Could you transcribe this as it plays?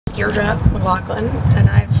Deirdre McLaughlin, and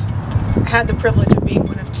I've had the privilege of being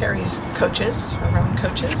one of Terri's coaches, her rowing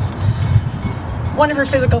coaches, one of her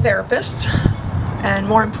physical therapists, and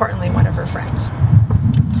more importantly, one of her friends.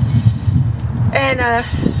 And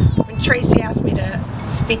when Tracy asked me to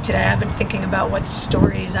speak today, I've been thinking about what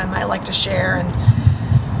stories I might like to share, and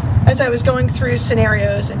as I was going through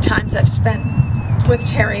scenarios and times I've spent with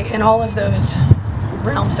Terri in all of those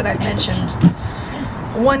realms that I've mentioned,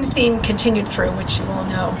 one theme continued through, which you all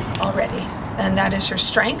know already, and that is her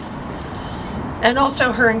strength and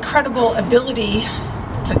also her incredible ability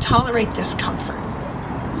to tolerate discomfort.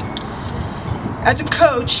 As a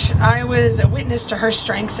coach, I was a witness to her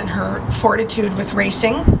strengths and her fortitude with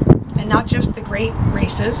racing, and not just the great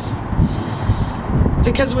races,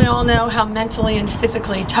 because we all know how mentally and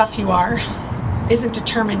physically tough you are isn't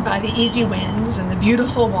determined by the easy wins and the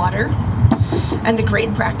beautiful water and the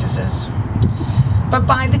great practices, but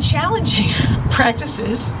by the challenging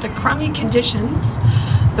practices, the crummy conditions,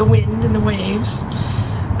 the wind and the waves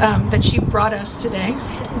that she brought us today,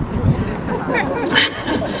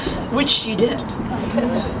 which she did.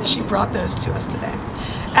 She brought those to us today.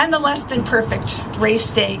 And the less than perfect race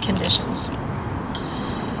day conditions.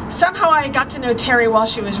 Somehow I got to know Terri while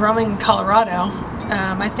she was rowing in Colorado.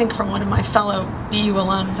 I think from one of my fellow BU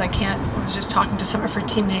alums. I was just talking to some of her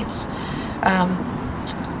teammates.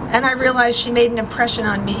 And I realized she made an impression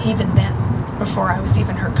on me even then, before I was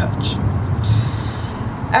even her coach.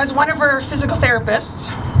 As one of her physical therapists,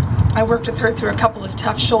 I worked with her through a couple of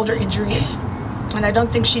tough shoulder injuries, and I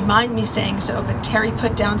don't think she'd mind me saying so, but Terri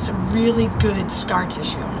put down some really good scar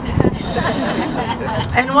tissue.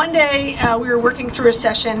 And one day we were working through a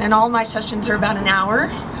session, and all my sessions are about an hour,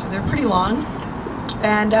 so they're pretty long.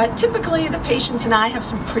 And typically the patients and I have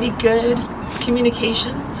some pretty good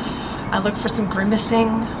communication. I look for some grimacing,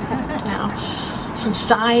 some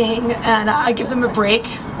sighing, and I give them a break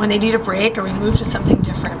when they need a break, or we move to something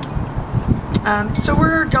different. So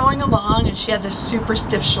we're going along, and she had this super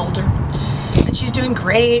stiff shoulder, and she's doing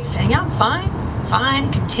great, saying, yeah, I'm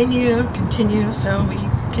fine, continue, so we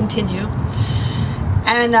continue.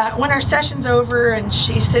 And when our session's over and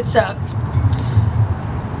she sits up,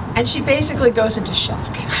 and she basically goes into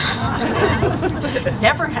shock.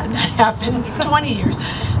 Never had that happen in 20 years.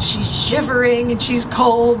 She's shivering and she's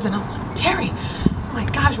cold, and I'm like, Terri, oh my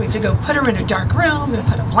gosh, we have to go put her in a dark room and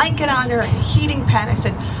put a blanket on her and a heating pad. I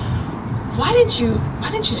said, why didn't you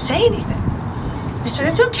say anything? I said,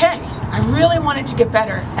 it's okay. I really wanted to get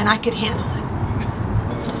better, and I could handle it.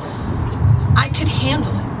 I could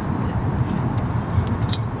handle it.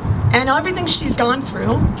 And everything she's gone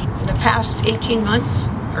through in the past 18 months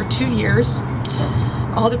or 2 years,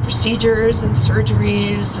 all the procedures and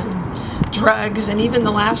surgeries and drugs, and even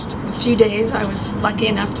the last few days I was lucky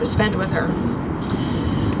enough to spend with her,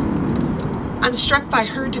 I'm struck by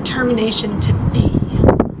her determination to be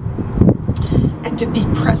and to be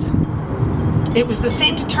present. It was the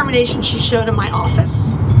same determination she showed in my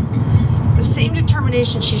office, the same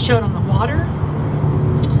determination she showed on the water,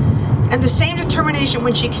 and the same determination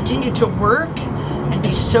when she continued to work and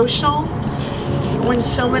be social when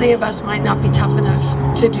so many of us might not be tough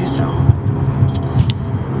enough to do so.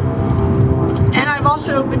 And I've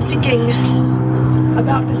also been thinking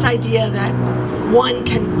about this idea that one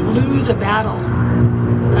can lose a battle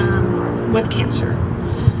with cancer.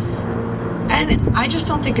 And I just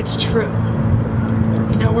don't think it's true.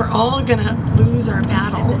 You know, we're all gonna lose our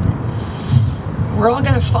battle. We're all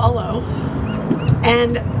gonna follow.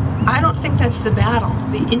 And I don't think that's the battle,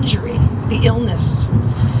 the injury, the illness.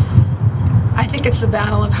 I think it's the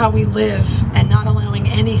battle of how we live and not allowing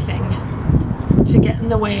anything to get in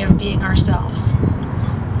the way of being ourselves.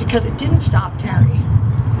 Because it didn't stop Terri.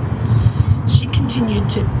 She continued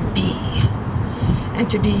to be, and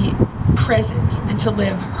to be present, and to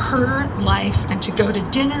live her life, and to go to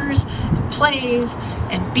dinners and plays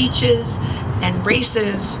and beaches and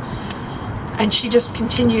races, and she just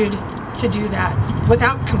continued to do that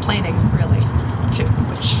without complaining, really, too,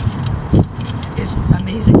 which is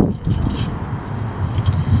amazing in itself.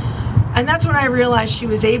 And that's when I realized she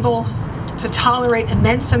was able to tolerate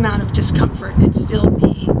immense amount of discomfort and still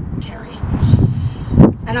be Terri.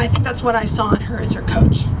 And I think that's what I saw in her as her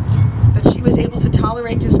coach, that she was able to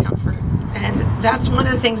tolerate discomfort. And that's one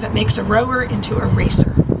of the things that makes a rower into a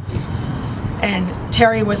racer. And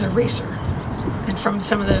Terri was a racer. And from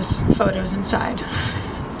some of those photos inside,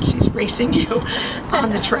 she's racing you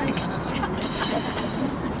on the track.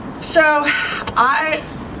 So I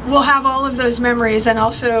will have all of those memories, and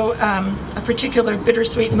also a particular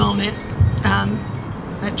bittersweet moment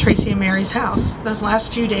at Tracy and Mary's house those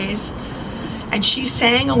last few days. And she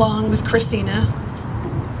sang along with Christina,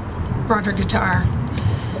 brought her guitar,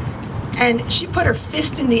 And she put her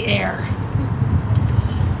fist in the air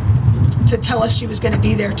to tell us she was going to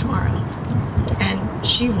be there tomorrow. And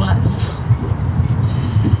she was.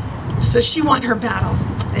 So she won her battle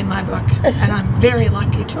in my book. And I'm very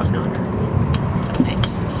lucky to have known her. So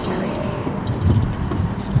thanks.